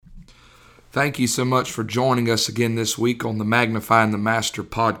Thank you so much for joining us again this week on the Magnifying the Master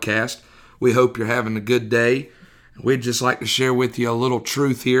podcast. We hope you're having a good day. We'd just like to share with you a little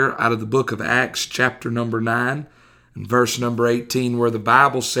truth here out of the book of Acts, chapter number 9, and verse number 18, where the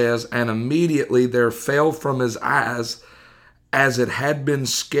Bible says, "And immediately there fell from his eyes as it had been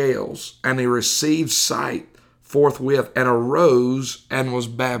scales, and he received sight forthwith, and arose and was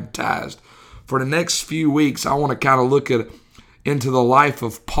baptized." For the next few weeks, I want to kind of look into the life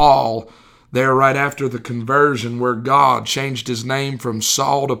of Paul there right after the conversion, where God changed his name from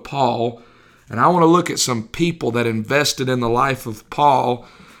Saul to Paul. And I want to look at some people that invested in the life of Paul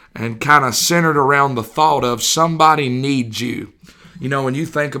and kind of centered around the thought of somebody needs you. You know, when you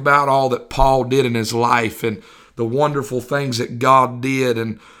think about all that Paul did in his life and the wonderful things that God did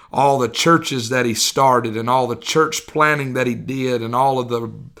and all the churches that he started and all the church planning that he did and all of the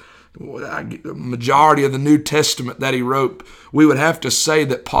majority of the New Testament that he wrote, we would have to say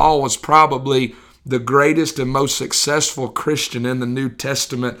that Paul was probably the greatest and most successful Christian in the New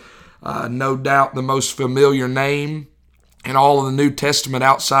Testament. No doubt the most familiar name in all of the New Testament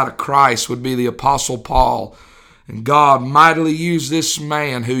outside of Christ would be the Apostle Paul. And God mightily used this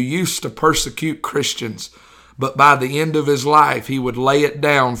man who used to persecute Christians, but by the end of his life, he would lay it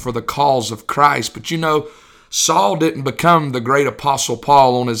down for the cause of Christ. But you know, Saul didn't become the great Apostle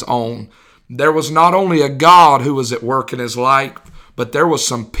Paul on his own. There was not only a God who was at work in his life, but there was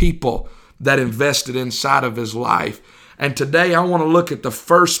some people that invested inside of his life. And today I want to look at the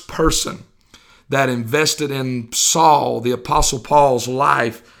first person that invested in Saul, the Apostle Paul's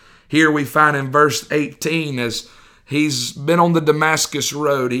life. Here we find in verse 18, as he's been on the Damascus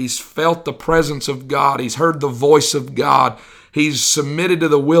road, he's felt the presence of God, he's heard the voice of God, he's submitted to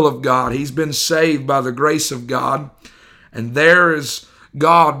the will of God, he's been saved by the grace of God. And there as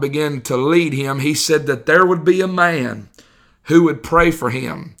God began to lead him, he said that there would be a man who would pray for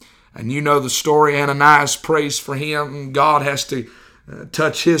him. And you know the story, Ananias prays for him, and God has to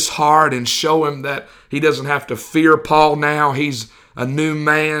touch his heart and show him that he doesn't have to fear Paul now. He's a new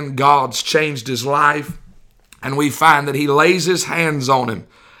man. God's changed his life. And we find that he lays his hands on him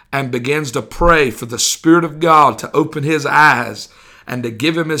and begins to pray for the Spirit of God to open his eyes and to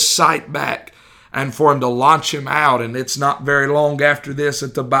give him his sight back and for him to launch him out. And it's not very long after this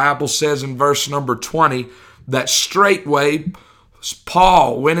that the Bible says in verse number 20 that straightway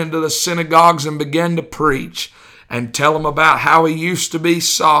Paul went into the synagogues and began to preach and tell them about how he used to be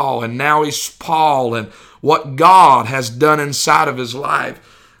Saul and now he's Paul and what God has done inside of his life.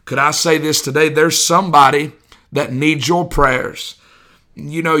 Could I say this today? There's somebody that needs your prayers.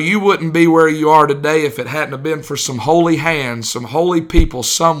 You know, you wouldn't be where you are today if it hadn't have been for some holy hands, some holy people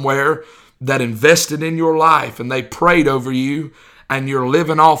somewhere that invested in your life and they prayed over you and you're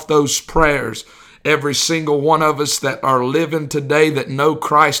living off those prayers. Every single one of us that are living today that know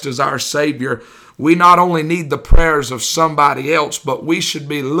Christ as our Savior, we not only need the prayers of somebody else, but we should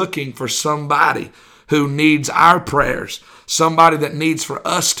be looking for somebody who needs our prayers, somebody that needs for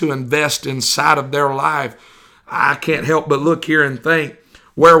us to invest inside of their life. I can't help but look here and think,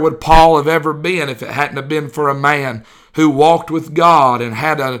 where would Paul have ever been if it hadn't have been for a man who walked with God and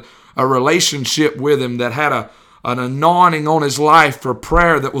had a relationship with him, that had an anointing on his life for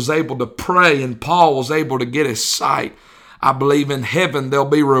prayer, that was able to pray, and Paul was able to get his sight. I believe in heaven there'll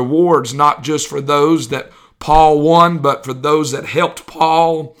be rewards, not just for those that Paul won, but for those that helped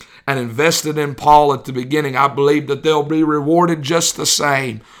Paul and invested in Paul at the beginning. I believe that they'll be rewarded just the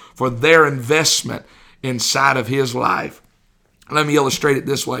same for their investment inside of his life. Let me illustrate it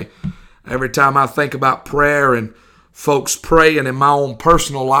this way. Every time I think about prayer and folks praying in my own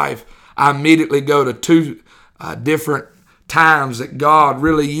personal life, I immediately go to two different times that God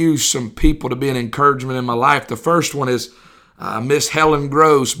really used some people to be an encouragement in my life. The first one is Miss Helen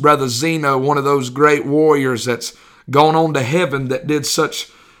Gross, Brother Zeno, one of those great warriors that's gone on to heaven that did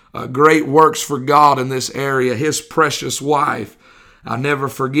such great works for God in this area, his precious wife. I'll never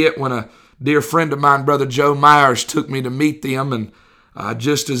forget when a dear friend of mine, Brother Joe Myers, took me to meet them, and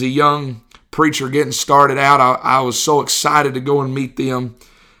just as a young preacher getting started out, I was so excited to go and meet them.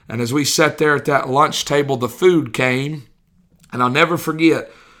 And as we sat there at that lunch table, the food came. And I'll never forget,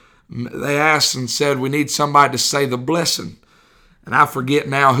 they asked and said, we need somebody to say the blessing. And I forget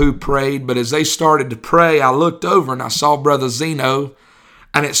now who prayed, but as they started to pray, I looked over and I saw Brother Zeno.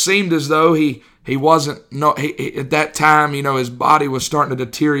 And it seemed as though he wasn't, at that time, you know, his body was starting to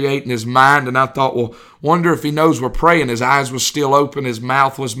deteriorate in his mind. And I thought, well, wonder if he knows we're praying. His eyes were still open. His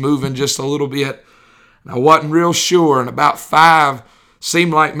mouth was moving just a little bit. And I wasn't real sure. And about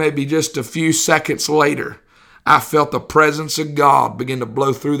seemed like maybe just a few seconds later, I felt the presence of God begin to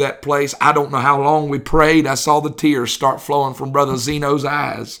blow through that place. I don't know how long we prayed. I saw the tears start flowing from Brother Zeno's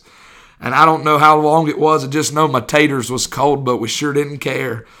eyes. And I don't know how long it was. I just know my taters was cold, but we sure didn't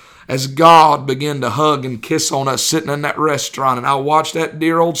care. As God began to hug and kiss on us sitting in that restaurant. And I watched that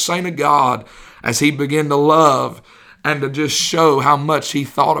dear old saint of God as he began to love and to just show how much he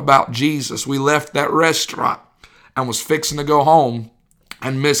thought about Jesus. We left that restaurant and was fixing to go home.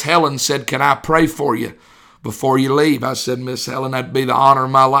 And Miss Helen said, "Can I pray for you before you leave?" I said, "Miss Helen, that'd be the honor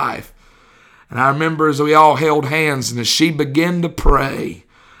of my life." And I remember as we all held hands and as she began to pray,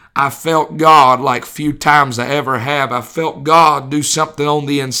 I felt God like few times I ever have. I felt God do something on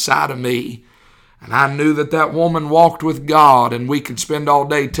the inside of me. And I knew that that woman walked with God, and we could spend all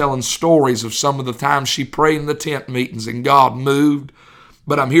day telling stories of some of the times she prayed in the tent meetings and God moved.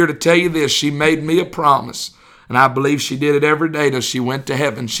 But I'm here to tell you this, she made me a promise, and I believe she did it every day till she went to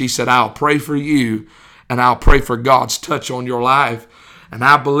heaven. She said, "I'll pray for you, and I'll pray for God's touch on your life." And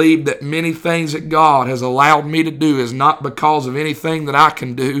I believe that many things that God has allowed me to do is not because of anything that I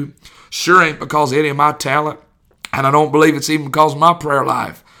can do. Sure ain't because of any of my talent. And I don't believe it's even because of my prayer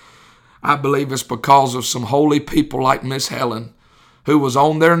life. I believe it's because of some holy people like Miss Helen who was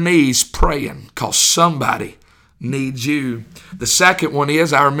on their knees praying because somebody needs you. The second one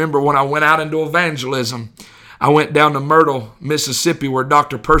is, I remember when I went out into evangelism, I went down to Myrtle, Mississippi, where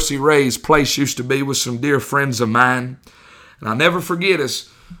Dr. Percy Ray's place used to be with some dear friends of mine. And I'll never forget as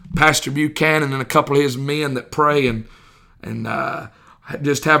Pastor Buchanan and a couple of his men that pray and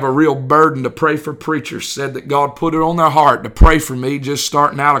just have a real burden to pray for preachers said that God put it on their heart to pray for me just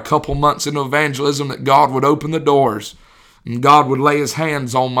starting out a couple months into evangelism, that God would open the doors and God would lay his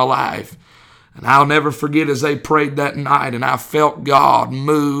hands on my life. And I'll never forget as they prayed that night and I felt God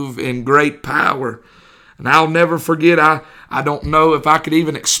move in great power. And I'll never forget, I don't know if I could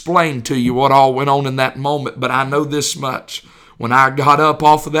even explain to you what all went on in that moment, but I know this much. When I got up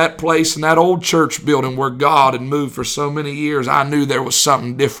off of that place in that old church building where God had moved for so many years, I knew there was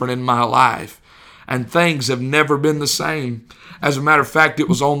something different in my life. And things have never been the same. As a matter of fact, it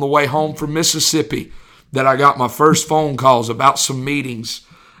was on the way home from Mississippi that I got my first phone calls about some meetings.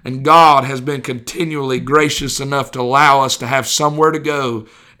 And God has been continually gracious enough to allow us to have somewhere to go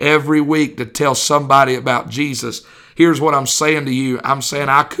every week to tell somebody about Jesus. Here's what I'm saying to you. I'm saying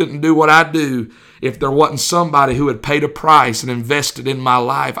I couldn't do what I do if there wasn't somebody who had paid a price and invested in my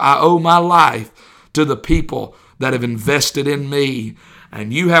life. I owe my life to the people that have invested in me.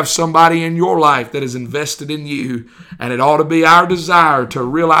 And you have somebody in your life that has invested in you. And it ought to be our desire to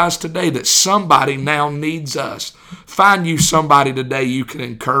realize today that somebody now needs us. Find you somebody today you can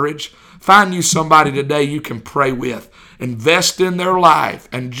encourage. Find you somebody today you can pray with. Invest in their life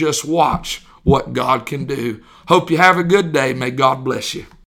and just watch what God can do. Hope you have a good day. May God bless you.